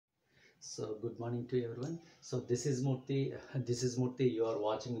So good morning to everyone. So this is Murthy. This is Murthy. You are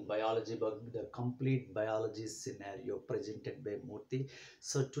watching Biology Bug, the complete biology scenario presented by Murthy.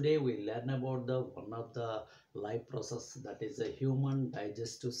 So today we learn about the one of the life process, that is a human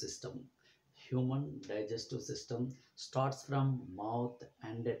digestive system. Human digestive system starts from mouth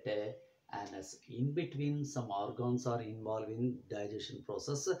and at a anus. In between, some organs are involved in digestion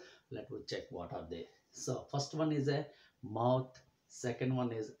process. Let me check what are they. So first one is a mouth. Second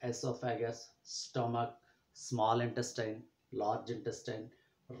one is esophagus, stomach, small intestine, large intestine,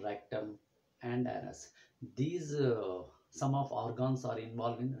 rectum, and anus. These some of organs are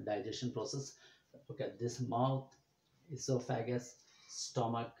involved in digestion process. Okay, this mouth, esophagus,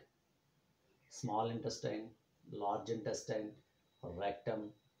 stomach, small intestine, large intestine,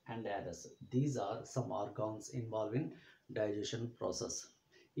 rectum, and anus. These are some organs involved in digestion process.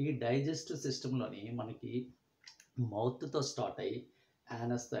 ఈ digestive సిస్టంలోని మనకి మౌత్తో start అయ్యి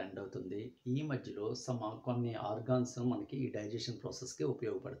యానస్తో end అవుతుంది. ఈ మధ్యలో కొన్ని organs మనకి ఈ digestion ప్రాసెస్కి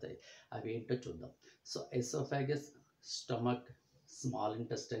ఉపయోగపడతాయి. అవి ఏంటో చూద్దాం. So oesophagus, stomach, small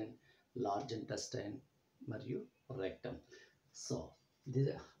intestine, large intestine మరియు rectum. So the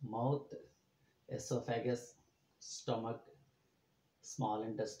mouth, oesophagus, stomach, small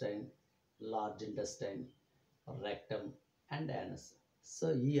intestine, large intestine, rectum and anus. So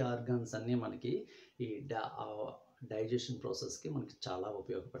ఈ ఆర్గాన్స్ అన్నీ మనకి ఈ డైజెషన్ ప్రాసెస్కి మనకి చాలా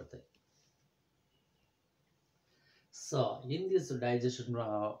ఉపయోగపడతాయి. So in this digestion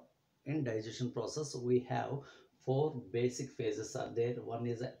process we have four basic phases are there. One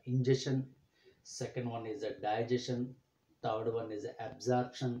is ingestion, second one is digestion, third one is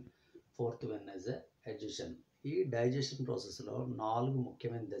absorption, fourth one is addition. ఈ digestion ప్రాసెస్లో 4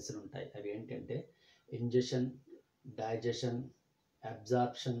 ముఖ్యమైన దశలు ఉంటాయి. అవి ఏంటంటే ఇంజెషన్, డైజెషన్,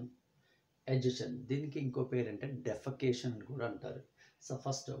 అబ్జార్ప్షన్, ఎడిషన్. దీనికి ఇంకో పేరు అంటే డెఫకేషన్ అని కూడా అంటారు. So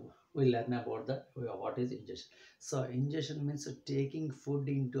first we learn about what is ingestion. So ingestion means taking food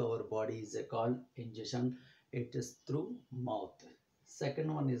into our body is called ingestion. It is through mouth. Second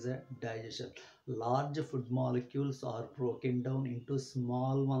one is a digestion. Large food molecules are broken down into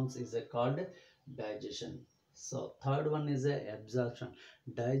small ones is called digestion. So third one is a absorption.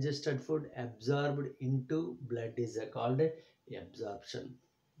 Digested food absorbed into blood is called absorption.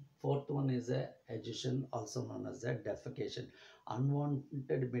 Fourth one is a addition, also known as a defecation.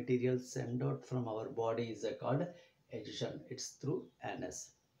 Unwanted material sent out from our body is called addition. It's through anus.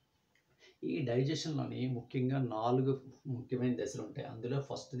 ఈ డైజెషన్లోని ముఖ్యంగా 4 ముఖ్యమైన దశలు ఉంటాయి. అందులో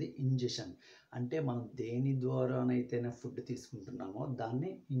ఫస్ట్ది ingestion. అంటే మనం దేని ద్వారానైతేనే ఫుడ్ తీసుకుంటున్నామో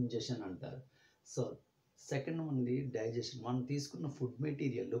దాన్ని ఇంజెషన్ అంటారు. సో సెకండ్ ఉంది డైజెషన్. మనం తీసుకున్న food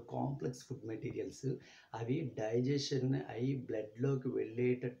material, complex food materials, అవి డైజెషన్ అయ్యి బ్లడ్లోకి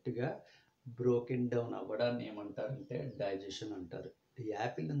వెళ్ళేటట్టుగా బ్రోకెన్ డౌన్ అవ్వడాన్ని ఏమంటారంటే డైజెషన్ అంటారు.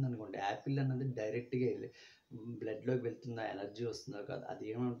 యాపిల్ ఉందనుకోండి, యాపిల్ అన్నది డైరెక్ట్గా బ్లడ్లోకి వెళ్తుందా, ఎనర్జీ వస్తుందా కాదు, అది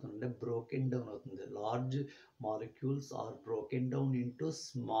ఏమవుతుందంటే బ్రోకెన్ డౌన్ అవుతుంది. Large molecules are broken down into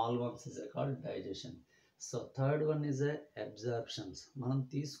small once is called digestion. So third one is absorptions. మనం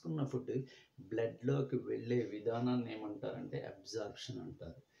తీసుకున్న ఫుడ్ బ్లడ్లోకి వెళ్ళే విధానాన్ని ఏమంటారంటే అబ్జార్ప్షన్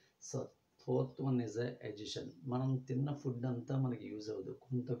అంటారు. So fourth one is edition. మనం తిన్న ఫుడ్ అంతా మనకి యూజ్ అవ్వదు,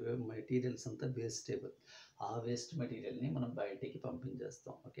 కొంత మెటీరియల్స్ అంతా వేస్టేబుల్. ఆ వేస్ట్ మెటీరియల్ని మనం బయటికి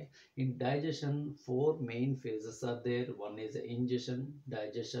పంపించేస్తాం. Okay, in digestion 4 main phases are there. One is ingestion,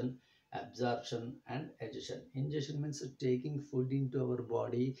 digestion, absorption and addition. Ingestion means taking food into our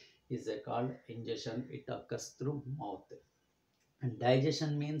body is called ingestion. It occurs through mouth. And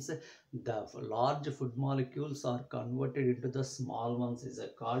digestion means the large food molecules are converted into the small ones is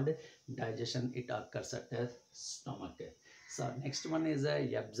called digestion. It occurs at the stomach. So next one is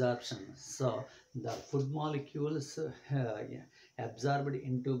absorption. So the food molecules absorbed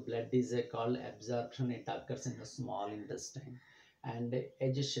into blood is called absorption. It occurs in the small intestine. And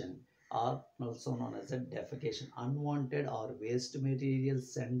addition, are also known as a defecation. Unwanted or waste material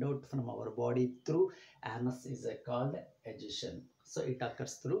sent out from our body through anus is called addition. So it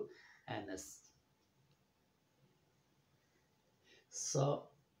occurs through anus. So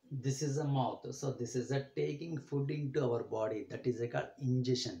this is a mouth. So this is a taking food into our body, that is called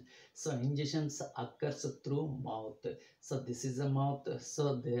ingestion. So ingestions occurs through mouth. So this is a mouth.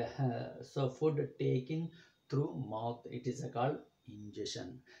 So food taken through mouth, it is called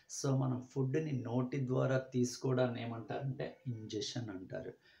ingestion. So మనం ఫుడ్ని నోటి ద్వారా తీసుకోవడాన్ని ఏమంటారంటే ingestion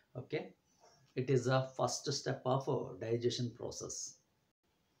అంటారు. Okay, it is the first step of digestion process.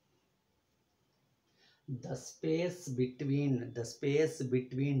 The space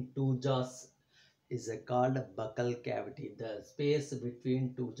between two jaws is called buccal cavity. The space between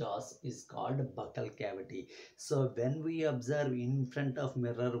two jaws is called buccal cavity. So when we observe in front of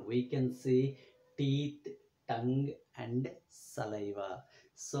mirror, we can see teeth, tongue and saliva.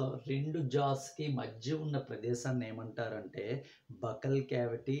 So రెండు జాస్కి మధ్య ఉన్న ప్రదేశాన్ని ఏమంటారంటే buckle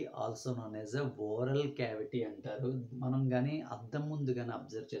cavity, also known as oral cavity అంటారు. మనం కానీ అద్దం ముందు కానీ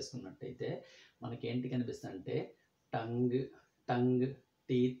అబ్జర్వ్ చేసుకున్నట్టయితే మనకి ఏంటి కనిపిస్తుంది అంటే టంగ్,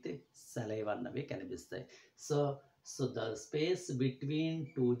 టీత్, సలైవా అన్నవి కనిపిస్తాయి. So the space between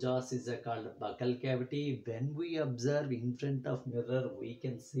two jaws is called buccal cavity. When we observe in front of mirror, we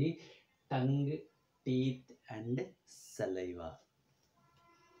can see tongue, teeth and saliva.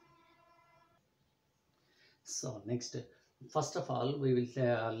 So next, first of all, we will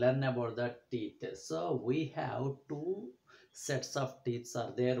learn about the teeth. So we have two sets of teeth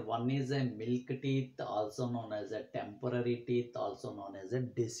are there. One is a milk teeth, also known as a temporary teeth, also known as a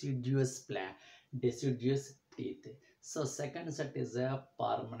deciduous teeth. So second set is a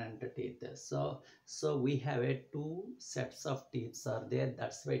permanent teeth. So we have a two sets of teeth are there.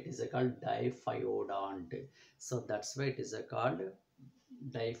 That's why it is called diphyodont. So that's why it is called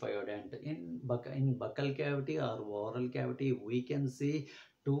diphyodont. In buccal cavity or oral cavity, we can see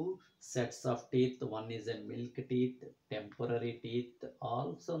two sets of teeth. One is a milk teeth, temporary teeth,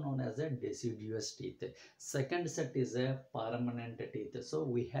 also known as a deciduous teeth. Second set is a permanent teeth. So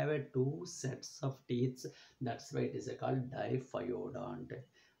we have a two sets of teeth. That's why it is called diphyodont.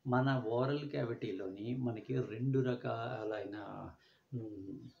 మన oral క్యావిటీలోని మనకి రెండు రకాలైన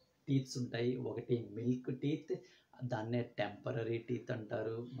teeths ఉంటాయి. ఒకటి milk teeth, దాన్నే temporary teeth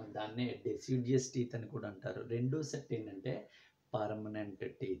అంటారు, దాన్నే deciduous teeth అని కూడా అంటారు. రెండో సెట్ ఏంటంటే permanent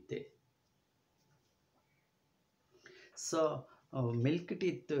teeth. So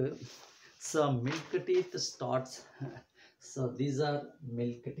milk teeth, starts, so these are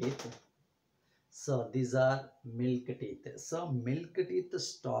milk teeth. So these are milk teeth. So milk teeth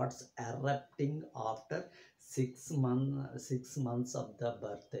starts erupting after 6 months of the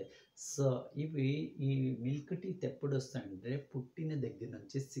birth. So ఇవి ఈ milk teeth ఎప్పుడు వస్తాయంటే పుట్టిన దగ్గర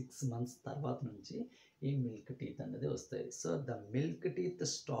నుంచి 6 months తర్వాత నుంచి ఈ మిల్క్ టీత్ అనేది వస్తాయి. So the milk teeth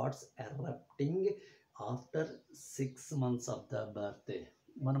starts erupting after 6 months of the birth.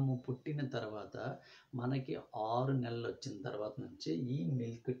 మనము పుట్టిన తర్వాత మనకి 6 నెలలు వచ్చిన తర్వాత నుంచి ఈ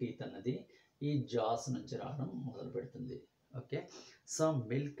మిల్క్ టీత్ అనేది ఈ జాస్ నుంచి రావడం మొదలు పెడుతుంది. Okay, so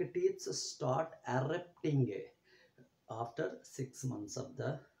milk teeths start erupting after 6 months of the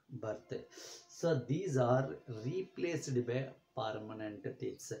birth. So these are replaced by permanent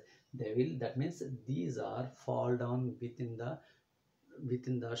teeth. That means these are fall down within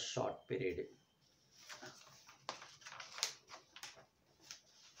the short period.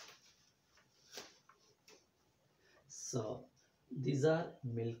 So these are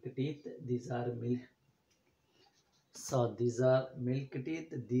milk teeth. These are milk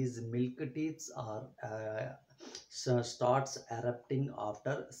teeth. These milk teeth are starts erupting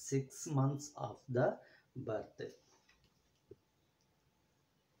after 6 months of the birth.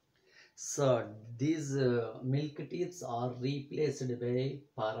 So these milk teeth are replaced by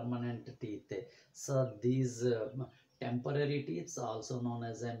permanent teeth. So these temporary teeth, also known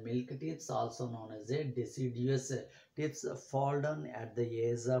as a milk teeth, also known as a deciduous teeth, fall down at the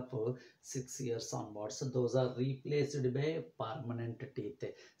age of 6 years onwards. So those are replaced by permanent teeth.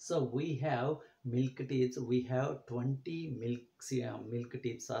 So we have milk teeth. We have 20 milk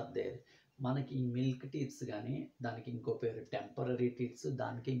teeth are there. మనకి ఈ milk teeths కానీ దానికి ఇంకో పేరు temporary teeths,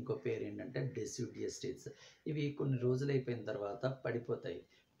 దానికి ఇంకో పేరు ఏంటంటే డెసిడియస్ టీత్స్. ఇవి కొన్ని రోజులు అయిపోయిన తర్వాత పడిపోతాయి.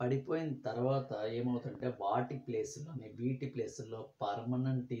 పడిపోయిన తర్వాత ఏమవుతుందంటే వీటి ప్లేస్లో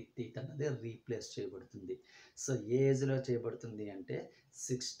పర్మనెంట్ టీత్ అనేది రీప్లేస్ చేయబడుతుంది. సో ఏ ఏజ్లో చేయబడుతుంది అంటే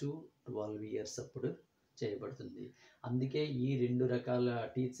 6 to 12 years అప్పుడు చేయబడుతుంది. అందుకే ఈ రెండు రకాల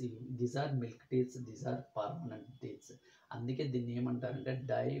teeths, these are milk teeths, these are permanent teeths. అందుకే దీన్ని ఏమంటారంటే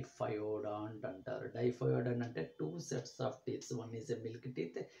డైఫయోడాంట్ అంటారు. డైఫయోడాంట్ అంటే 2 sets of teeth. One is a milk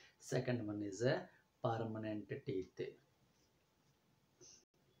teeth, second one is a permanent teeth.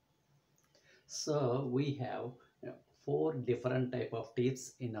 So we have 4 different type of teeth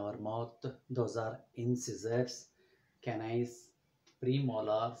in our mouth. Those are incisors, canines,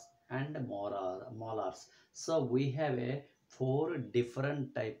 premolars and molars. So we have a 4 different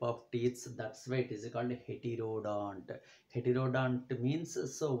type of teeth. That's why it is called heterodont. Heterodont means,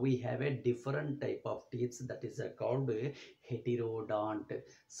 so we have a different type of teeth, that is called heterodont.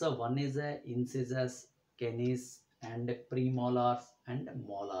 So one is incisors, canines and premolars and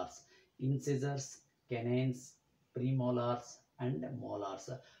molars. Incisors, canines, premolars and molars.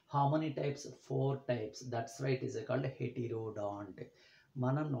 How many types? 4 types. That's why it is called heterodont.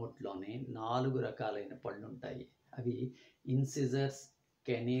 మన నోట్లోనే 4 రకాలైన పళ్ళు ఉంటాయి. అవి incisors,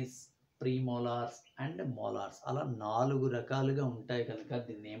 కెనీస్, premolars and molars. అలా 4 రకాలుగా ఉంటాయి కనుక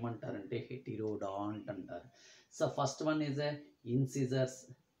దీన్ని ఏమంటారంటే హెటిరోడాంట్ అంటారు. So first one is a incisors,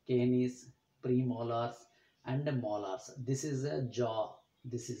 కెనీస్, premolars and molars. This is a jaw.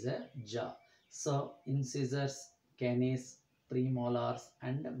 This is a jaw. So incisors, canines, premolars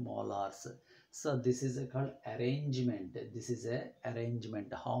and molars. So this is called arrangement. This is a arrangement.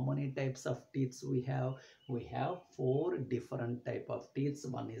 How many types of teeth we have? We have 4 different type of teeth.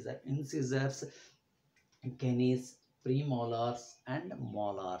 One is the incisors, canines, premolars and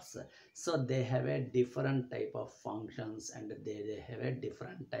molars. So they have a different type of functions and they have a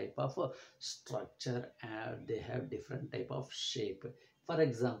different type of structure and they have different type of shape. For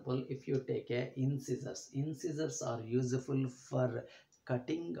example, if you take a incisors are useful for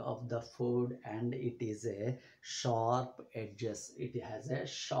cutting of the food and it is a sharp edges. It has a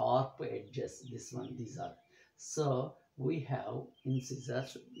sharp edges. This one, these are. So we have incisors.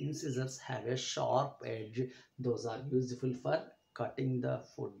 Incisors have a sharp edge. Those are useful for cutting the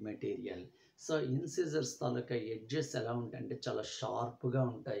food material. So incisors taluka edges ఎలా ఉంటాయంటే చాలా షార్ప్గా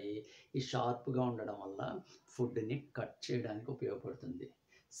ఉంటాయి. ఈ షార్ప్గా ఉండడం వల్ల ఫుడ్ని కట్ చేయడానికి ఉపయోగపడుతుంది.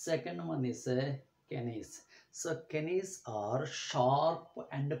 Second one is కెనీస్. So కెనీస్ are sharp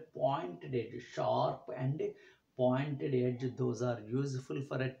and pointed edge. Sharp and pointed edge, those are useful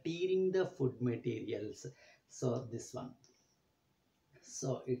for tearing the food materials. So this one, so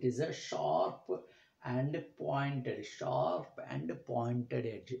it is a sharp and pointed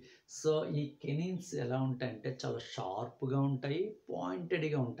edge. So ఈ కెనిన్స్ ఎలా ఉంటాయంటే చాలా షార్ప్గా ఉంటాయి,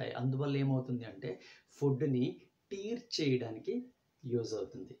 పాయింటెడ్గా ఉంటాయి. అందువల్ల ఏమవుతుంది అంటే ఫుడ్ని టీర్ చేయడానికి యూజ్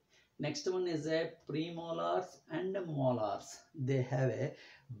అవుతుంది. Next one is a premolars and molars. They have a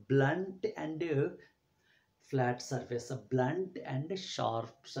blunt and flat surface. A blunt and sharp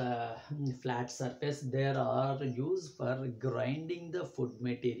flat surface, there are used for grinding the food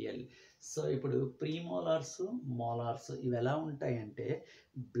material. So ఇప్పుడు premolars, molars ఇవి ఎలా ఉంటాయి అంటే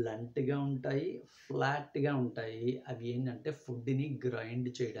బ్లంట్గా ఉంటాయి, ఫ్లాట్గా ఉంటాయి. అవి ఏంటంటే ఫుడ్ని గ్రైండ్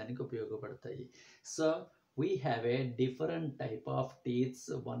చేయడానికి ఉపయోగపడతాయి. So we have a different type of teeth.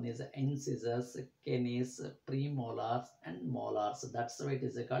 One is incisors, canines, premolars and molars. That's why it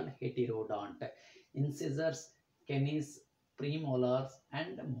is called heterodont. Incisors, canines, premolars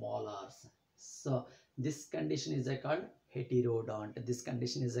and molars. So this condition is called heterodont. This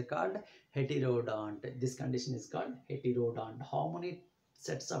condition is called heterodont. This condition is called heterodont. How many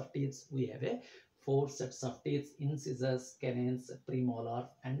sets of teeth we have? 4 sets of teeth: incisors, canines, premolars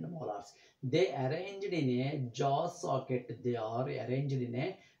and molars. They arranged in a jaw socket. They are arranged in a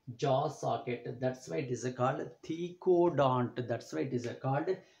jaw socket. That's why it is called thecodont. That's why it is called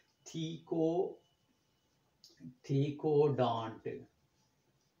thecodont.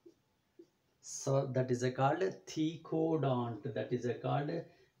 So that is called thecodont. That is called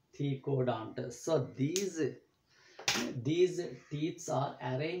thecodont. So these teeth are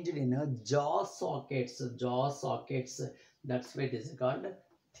arranged in a jaw sockets. That's why it is called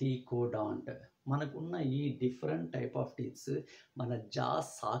thecodont. మనకున్న ఈ different type of teeths మన జా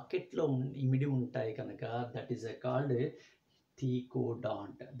సాకెట్లో ఇమిడి ఉంటాయి కనుక that is called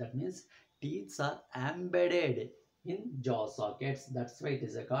thecodont. That means teeth are embedded in jaw sockets. That's why it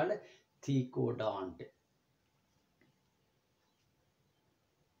is called thecodont.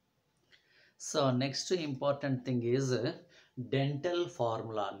 So next important thing is dental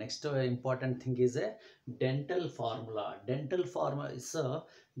formula. Next important thing is a dental formula. Dental formula is a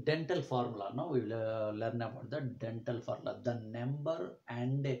dental formula. Now we will learn about the dental formula. The number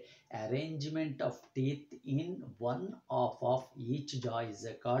and arrangement of teeth in one half of each jaw is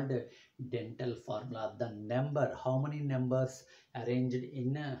called dental formula. The number, how many numbers arranged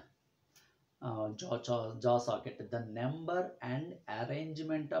in jaw socket, the number and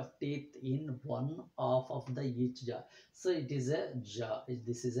arrangement of teeth in one half of the each jaw. So it is a jaw.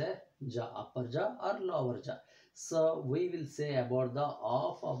 This is a jaw, upper jaw or lower jaw. So we will say about the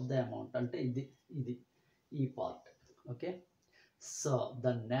half of the amount ante idi e part. Okay, so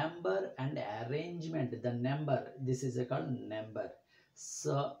the number and arrangement, the number, this is called number.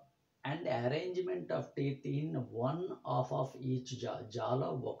 So and arrangement of teeth in one half of each jaw. జాలో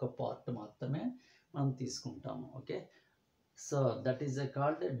ఒక part మాత్రమే మనం తీసుకుంటాము. Okay, so that is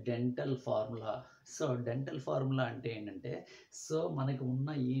called dental formula. So dental formula అంటే ఏంటంటే, so మనకు ఉన్న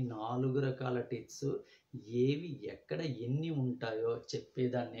ఈ 4 రకాల టీత్స్ ఏవి ఎక్కడ ఎన్ని ఉంటాయో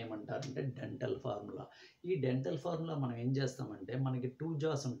చెప్పేదాన్ని ఏమంటారంటే డెంటల్ ఫార్ములా. ఈ డెంటల్ ఫార్ములా మనం ఏం చేస్తామంటే, మనకి 2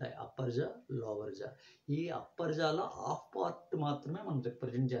 జాస్ ఉంటాయి, అప్పర్ జా, లోవర్ జా. ఈ అప్పర్ జాలో హాఫ్ పార్ట్ మాత్రమే మనం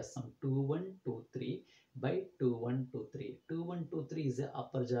రిప్రజెంట్ చేస్తాం. 2 1 2 3 by 2 1 2 3. 2 1 2 3 is a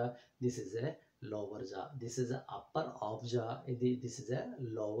upper jaw. This is a lower jaw. This is a upper half jaw. This is a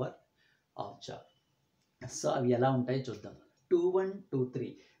lower half jaw. So అవి ఎలా ఉంటాయి చూద్దాం. 2 1 2 3.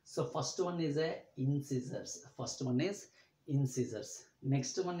 So first one is a incisors. First one is incisors.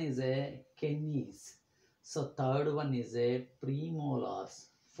 Next one is a కెనీస్. So third one is a premolars.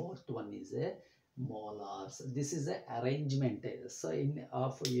 Fourth one is a molars. This is a arrangement so in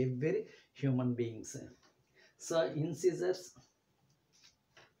of every human beings. So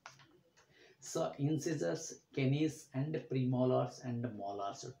incisors, canines and premolars and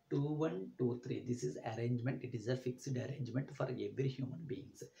molars. 2 1 2 3. This is arrangement. It is a fixed arrangement for every human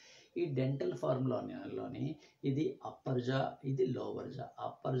beings. ఈ dental ఫార్ములాలోని ఇది upper జా, ఇది lower జా.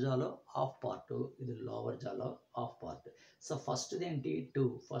 Upper జాలో half part, ఇది lower జాలో half part. So ఫస్ట్ది ఏంటి? 2.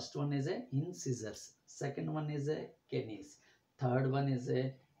 First one is a incisors, second one is a కెనీస్, third one is a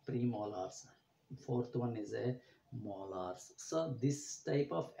premolars, fourth one is a molars. So this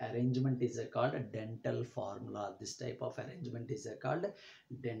type of arrangement is called dental formula. This type of arrangement is called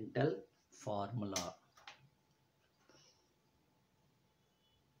dental formula.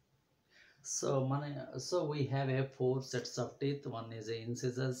 So we have a 4 sets of teeth. One is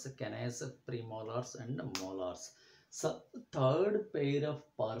incisors, canines, premolars and molars. So third pair of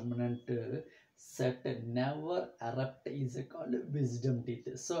permanent set never erupt is called wisdom teeth.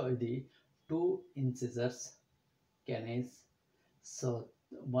 So the 2 incisors, canines. So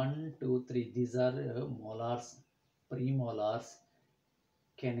 1 2 3, these are molars, premolars,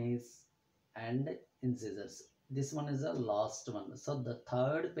 canines and incisors. This one is the last one. So the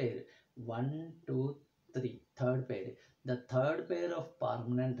third pair, 1 2 3, third pair, the third pair of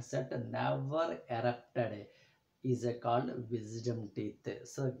permanent set never erupted is called wisdom teeth.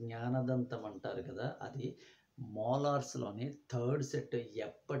 So జ్ఞానదంతం అంటారు కదా, అది మోలార్స్లోని third set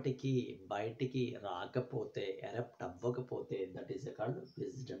ఎప్పటికీ బయటికి రాకపోతే, erupt అవ్వకపోతే, that is called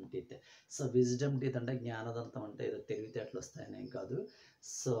wisdom teeth. So wisdom teeth అంటే జ్ఞానదంతం అంటే ఏదో తెలివితేటలు వస్తాయని ఏం కాదు.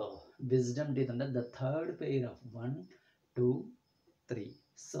 సో విజ్డమ్ టీత్ అంటే the third pair of 1 2 3.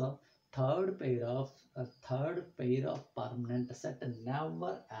 So third pair of permanent set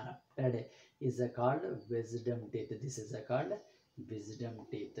never erupted is called wisdom teeth. This is called wisdom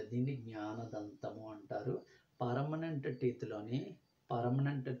teeth. దీన్ని జ్ఞానదంతము అంటారు. పర్మనెంట్ టీత్లోని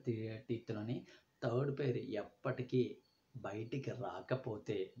థర్డ్ పేర్ ఎప్పటికీ బయటికి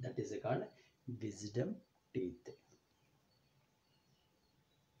రాకపోతే, that is called wisdom teeth.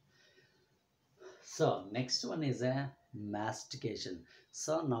 So next one is a mastication.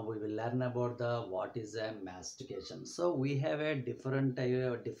 So now we will learn about the what is a mastication. So we have a different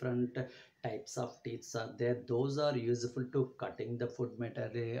types of teeth are there. Those are useful to cutting the food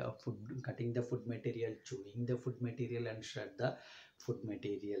material, chewing the food material and shred the food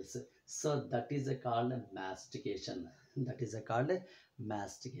materials. So that is called mastication.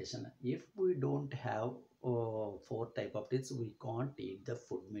 If we don't have 4 type of teeth, we can't eat the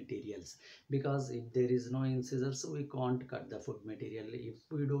food materials, because if there is no incisors, we can't cut the food material. If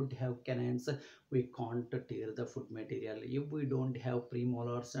we don't have canines, we can't tear the food material. If we don't have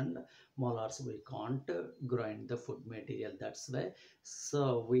premolars and molars, we can't grind the food material. That's why so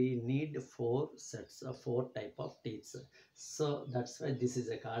we need 4 sets of 4 type of teeth. So that's why this is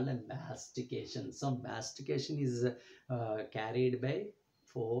called a mastication. So mastication is carried by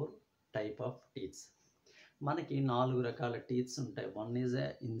 4 type of teeth. మనకి 4 రకాల teeths ఉంటాయి. One is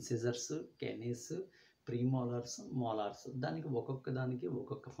incisors, కెనీస్, premolars, molars. దానికి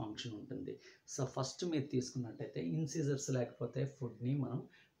ఒక్కొక్క function ఉంటుంది. So first మీరు తీసుకున్నట్టయితే incisors లేకపోతే ఫుడ్ని మనం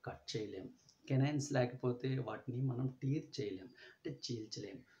కట్ చేయలేం. కెనైన్స్ లేకపోతే వాటిని మనం టీర్ చేయలేం, అంటే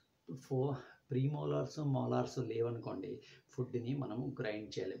చీల్చలేం. ప్రీమోలార్స్, మోలార్స్ లేవనుకోండి, ఫుడ్ని మనము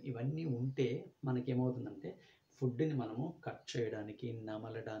గ్రైండ్ చేయలేం. ఇవన్నీ ఉంటే మనకేమవుతుందంటే ఫుడ్ని మనము కట్ చేయడానికి,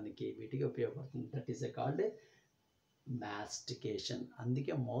 నమలడానికి వీటికి ఉపయోగపడుతుంది. That is called mastication.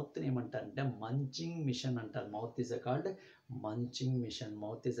 అందుకే మౌత్ని ఏమంటారంటే మంచింగ్ మిషన్ అంటారు. Mouth is called munching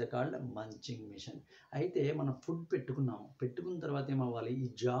machine. అయితే మనం ఫుడ్ పెట్టుకున్న తర్వాత ఏమవ్వాలి? ఈ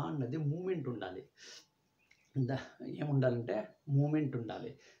జా అన్నది మూమెంట్ ఉండాలి. ఏముండాలంటే మూమెంట్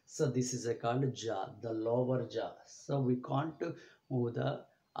ఉండాలి. సో దిస్ ఈజ్ కాల్డ్ జా, ద లోవర్ జా. So we can't move the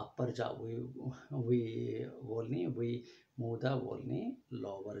upper jaw, we move the only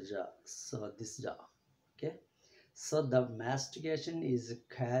lower jaw. So this jaw, okay. So the mastication is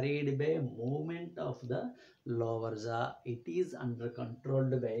carried by movement of the lower jaw. It is under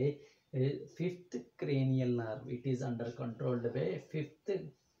controlled by fifth cranial nerve. It is under controlled by fifth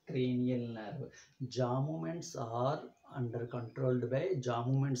cranial nerve. Jaw movements are under controlled by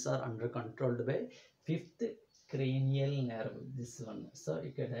fifth cranial nerve. This one. So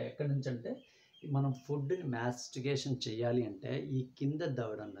ఎక్కడి నుంచి అంటే మనం ఫుడ్ని మాస్టిగేషన్ చేయాలి అంటే ఈ కింద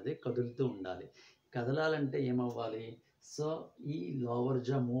దవడ అన్నది కదులుతూ ఉండాలి. కదలాలంటే ఏమవ్వాలి? సో ఈ లోవర్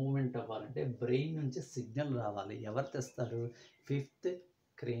జా మూవ్మెంట్ అవ్వాలంటే బ్రెయిన్ నుంచి సిగ్నల్ రావాలి. ఎవరు తెస్తారు? Fifth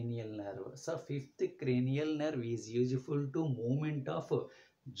cranial nerve. So fifth cranial nerve is useful to movement of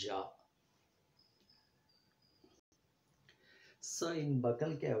జా. So in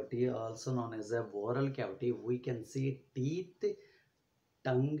buccal cavity, also known as a oral cavity, we can see teeth,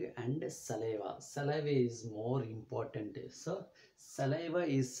 tongue and saliva. Saliva is more important. So saliva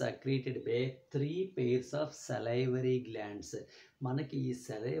is secreted by 3 pairs of salivary glands. మనకి ఈ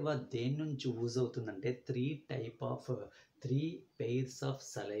saliva దేని నుంచి use అవుతుందంటే 3 pairs of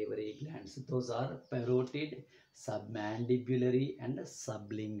salivary glands. Those are parotid, submandibular and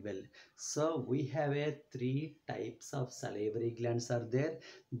sublingual. So we have a 3 types of salivary glands are there.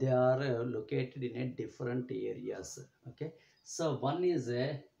 They are located in a different areas. Okay. So one is a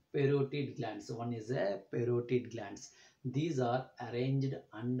parotid glands. These are arranged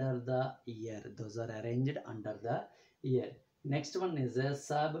under the ear. Those are arranged under the ear. Next one is a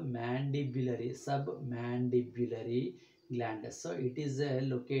submandibular gland. So it is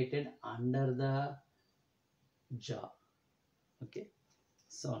located under the jaw. Okay.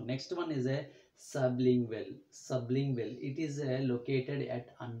 So next one is a sublingual. It is located at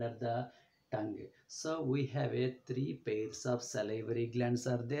under the tongue. So we have a 3 pairs of salivary glands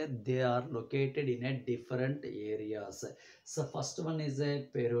are there. They are located in a different areas. So first one is a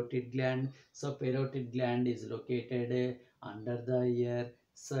parotid gland. So parotid gland is located under the ear.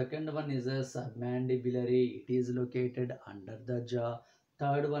 Second one is a submandibular. It is located under the jaw.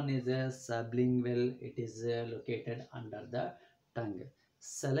 Third one is a sublingual. It is located under the tongue.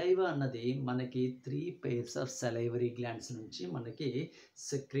 Saliva అన్నది మనకి 3 pairs of salivary glands నుంచి మనకి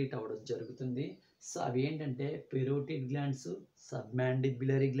secrete అవ్వడం జరుగుతుంది. So అవి ఏంటంటే parotid glands,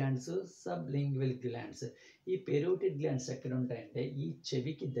 సబ్మాండిబులరీ glands, sublingual glands. ఈ parotid glands ఎక్కడ ఉంటాయంటే ఈ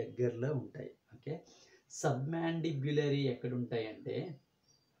చెవికి దగ్గరలో ఉంటాయి. ఓకే. సబ్మాండిబులరీ ఎక్కడ ఉంటాయంటే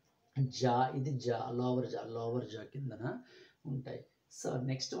జా, ఇది లోవర్ జా కిందన ఉంటాయి. So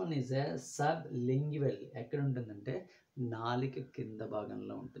next one is a sublingual. ఎక్కడ ఉంటుందంటే నాలిక కింద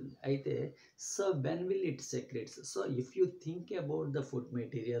భాగంలో ఉంటుంది. అయితే so when will it సెక్రేట్స్? So if you think about the food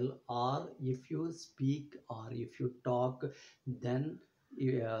material or if you speak or if you talk then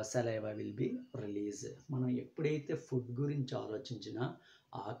saliva will be release. మనం ఎప్పుడైతే food గురించి ఆలోచించినా,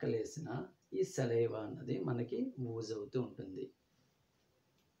 ఆకలేసినా ఈ సలైవా అన్నది మనకి యూజ్ అవుతూ ఉంటుంది.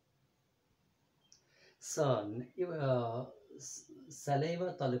 So saliva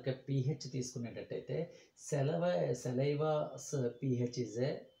taluka pH తీసుకునేటట్టయితే సలైవాస్ pH is a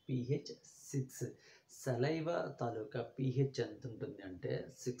pH 6. Saliva taluka pH ఎంత ఉంటుంది అంటే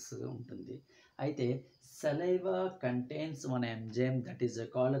 6 ఉంటుంది. అయితే saliva contains one enzyme that is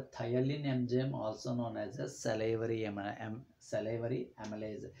called థయలిన్ enzyme, also known as a salivary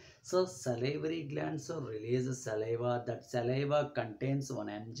amylase. So salivary glands release saliva. That saliva contains one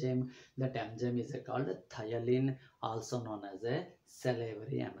enzyme. That enzyme is called thiolin, also known as a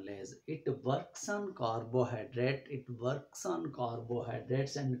salivary amylase. It works on carbohydrates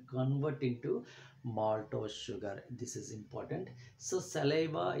and convert into maltose sugar. This is important. So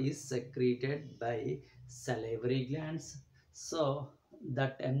saliva is secreted by salivary glands. So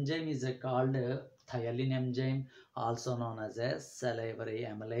that enzyme is called thiolin enzyme, also known as a salivary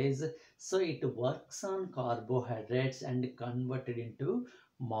amylase. So it works on carbohydrates and converted into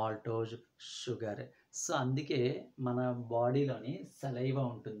maltose sugar. So అందుకే మన బాడీలోని saliva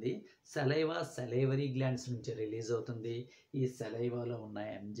ఉంటుంది. salivary glands నుంచి release అవుతుంది. ఈ సలైవాలో ఉన్న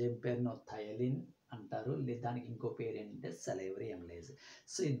enzyme పేరును థయలిన్ అంటారు. దానికి ఇంకో పేరు ఏంటంటే salivary amylase.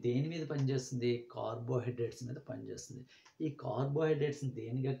 సో ఇది దేని మీద పనిచేస్తుంది? కార్బోహైడ్రేట్స్ మీద పనిచేస్తుంది. ఈ కార్బోహైడ్రేట్స్ని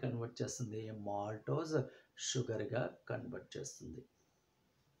దేనిగా కన్వర్ట్ చేస్తుంది? మాల్టోజ్ షుగర్గా కన్వర్ట్ చేస్తుంది.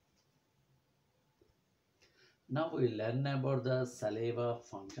 Now we learn about the saliva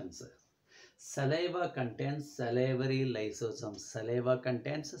functions. Saliva contains salivary lysosomes.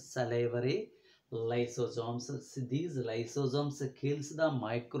 These lysosomes kills the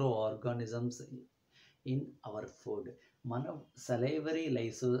microorganisms in our food. మన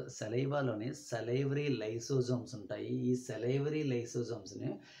సలైవాలోని salivary lysosomes ఉంటాయి. ఈ salivary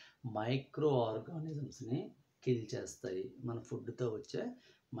lysosomesని మైక్రో ఆర్గానిజమ్స్ని కిల్ చేస్తాయి. మన ఫుడ్తో వచ్చే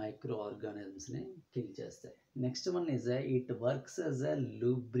మైక్రోఆర్గానిజమ్స్ని కిల్ చేస్తాయి. Next one is it works as a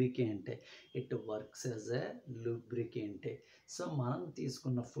lubricant. It works as a lubricant. So మనం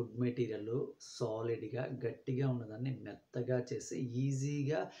తీసుకున్న food material సాలిడ్గా గట్టిగా ఉన్నదాన్ని మెత్తగా చేసి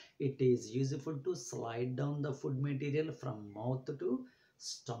ఈజీగా it is useful to slide down the food material from mouth to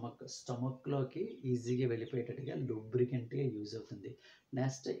స్టమక్లోకి ఈజీగా వెళ్ళిపోయేటట్టుగా లూబ్రికెంట్గా యూజ్ అవుతుంది.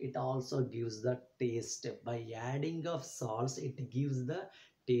 Next it also gives the taste. By adding of salts it gives the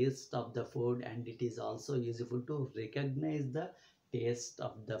taste of the food, and it is also useful to recognize the taste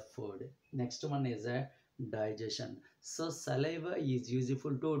of the food. Next one is a digestion. So saliva is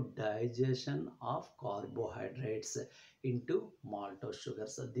useful to digestion of carbohydrates into maltose sugar.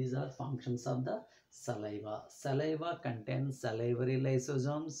 So these are functions of the saliva. Saliva contains salivary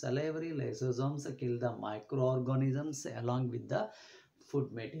lysosomes. Salivary lysosomes kill the microorganisms along with the food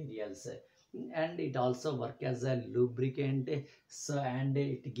materials, and it also work as a lubricant. So and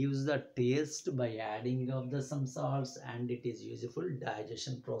it gives the taste by adding of the some salts, and it is useful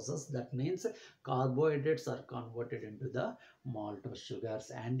digestion process. That means carbohydrates are converted into the maltose sugars,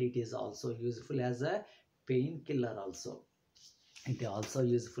 and it is also useful as a painkiller also. It is also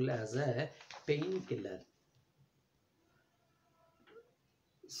useful as a painkiller.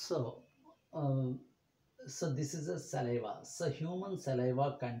 So this is a saliva. So human saliva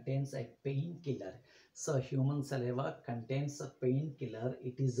contains a painkiller. So human saliva contains a painkiller.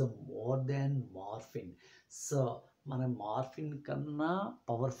 It is a more than morphine. So మన morphine కన్నా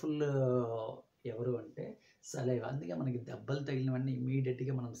powerful ఎవరు అంటే saliva. అందుకే మనకి దెబ్బలు తగిలినవన్నీ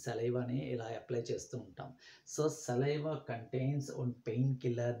ఇమీడియట్గా మనం సలైవాని ఇలా అప్లై చేస్తూ ఉంటాం. So saliva contains one pain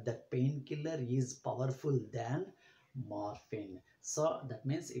killer. That pain killer is powerful than morphine. So that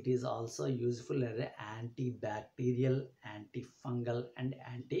means it is also useful as an antibacterial, antifungal, and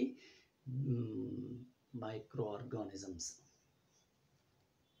anti microorganisms.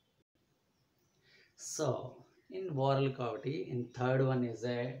 So in oral cavity, in third one is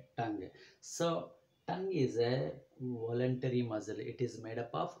a tongue. So tongue is a voluntary muscle. It is made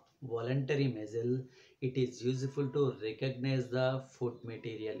up of voluntary muscle. It is useful to recognize the food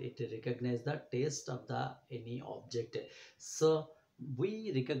material. It recognizes the taste of the any object. So we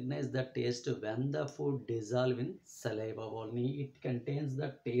recognize the taste when the food dissolve in saliva only. It contains the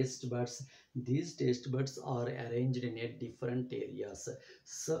taste buds. These taste buds are arranged in a different areas.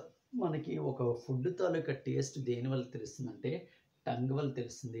 So మనకి ఒక food తాలూకా taste దేని వల్ల తెలుస్తుందంటే tongue వల్ల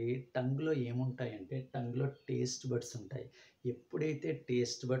తెలుస్తుంది. టంగ్లో ఏముంటాయంటే టంగ్లో taste buds ఉంటాయి. ఎప్పుడైతే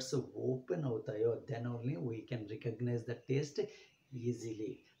taste buds open అవుతాయో then only we can recognise the taste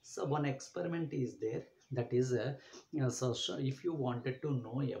easily. So one experiment is there, that is so if you wanted to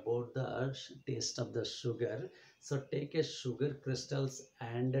know about the taste of the sugar, so take a sugar crystals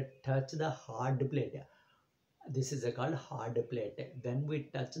and touch the hard plate. This is called hard plate. When we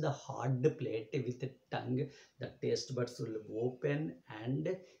touch the hard plate with the tongue, the taste buds will open, and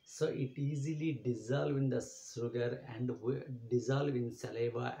so it easily dissolve in the sugar and dissolve in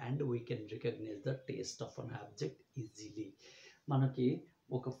saliva, and we can recognize the taste of an object easily. మనకి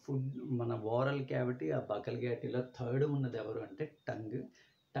ఒక food మన oral cavity, ఆ buckle క్యావిటీలో third ఉన్నది ఎవరు అంటే tongue.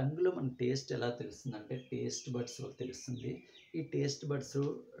 టంగ్లో మన taste ఎలా తెలుస్తుందంటే taste buds తెలుస్తుంది. ఈ టేస్ట్ బడ్స్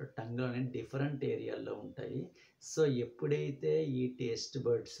టంగ్లోనే డిఫరెంట్ ఏరియాల్లో ఉంటాయి. సో ఎప్పుడైతే ఈ టేస్ట్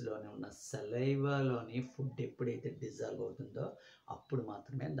బడ్స్లోనే ఉన్న సలైవాలోని ఫుడ్ ఎప్పుడైతే డిజాల్వ్ అవుతుందో అప్పుడు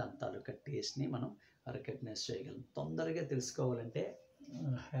మాత్రమే దాని తాలూకా టేస్ట్ని మనం రికగ్నైజ్ చేయగలం. తొందరగా తెలుసుకోవాలంటే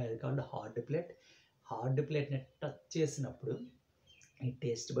కాల్డ్ హార్డ్ ప్లేట్. హార్డ్ ప్లేట్ని టచ్ చేసినప్పుడు ఈ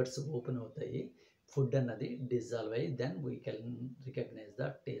టేస్ట్ బడ్స్ ఓపెన్ అవుతాయి, ఫుడ్ అన్నది డిజాల్వ్ అయ్యి then we can recognise the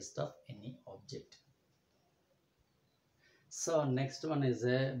taste of any object. So next one is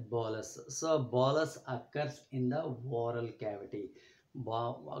a bolus. So bolus occurs in the oral cavity.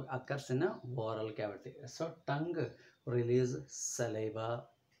 Occurs in a oral cavity. So tongue release saliva.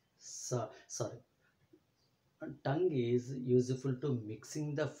 Tongue is useful to mixing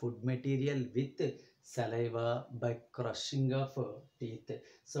the food material with saliva by crushing of teeth.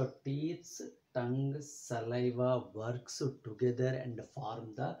 So teeth, tongue, saliva works together and form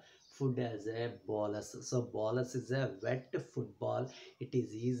the food as a bolus. So bolus is a wet food ball. It is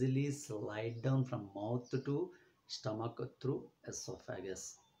easily slide down from mouth to stomach through esophagus.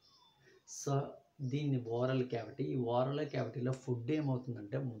 So దీన్ని oral cavity. ఈ oral క్యావిటీలో food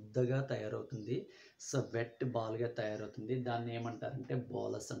ఏమవుతుందంటే ముద్దగా తయారవుతుంది. So wet బాల్గా తయారవుతుంది. దాన్ని ఏమంటారంటే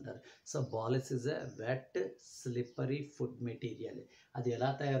bolus అంటారు. So bolus is a wet slippery food material. అది ఎలా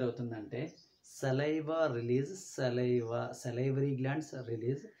తయారవుతుందంటే salivary glands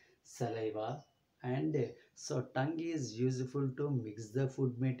release saliva, and So tongue is useful to mix the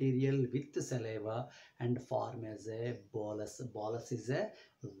food material with saliva and form as a bolus. Bolus is a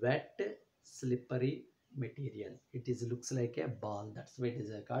wet slippery material. It is looks like a ball, that's why it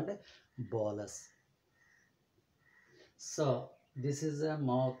is called bolus. So this is a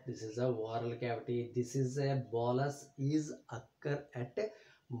mouth, this is a oral cavity, this is a bolus is occur at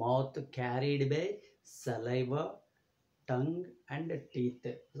mouth carried by saliva, tongue and teeth.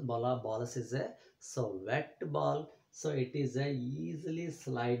 Bolus is a so wet ball, so it is a easily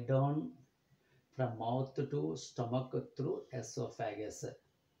slide down from mouth to stomach through esophagus.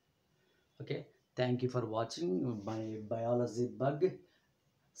 Okay, thank you for watching my biology bug.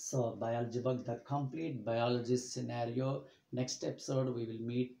 So biology bug, the complete biology scenario. Next episode we will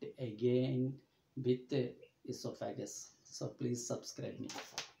meet again with esophagus. So please subscribe me.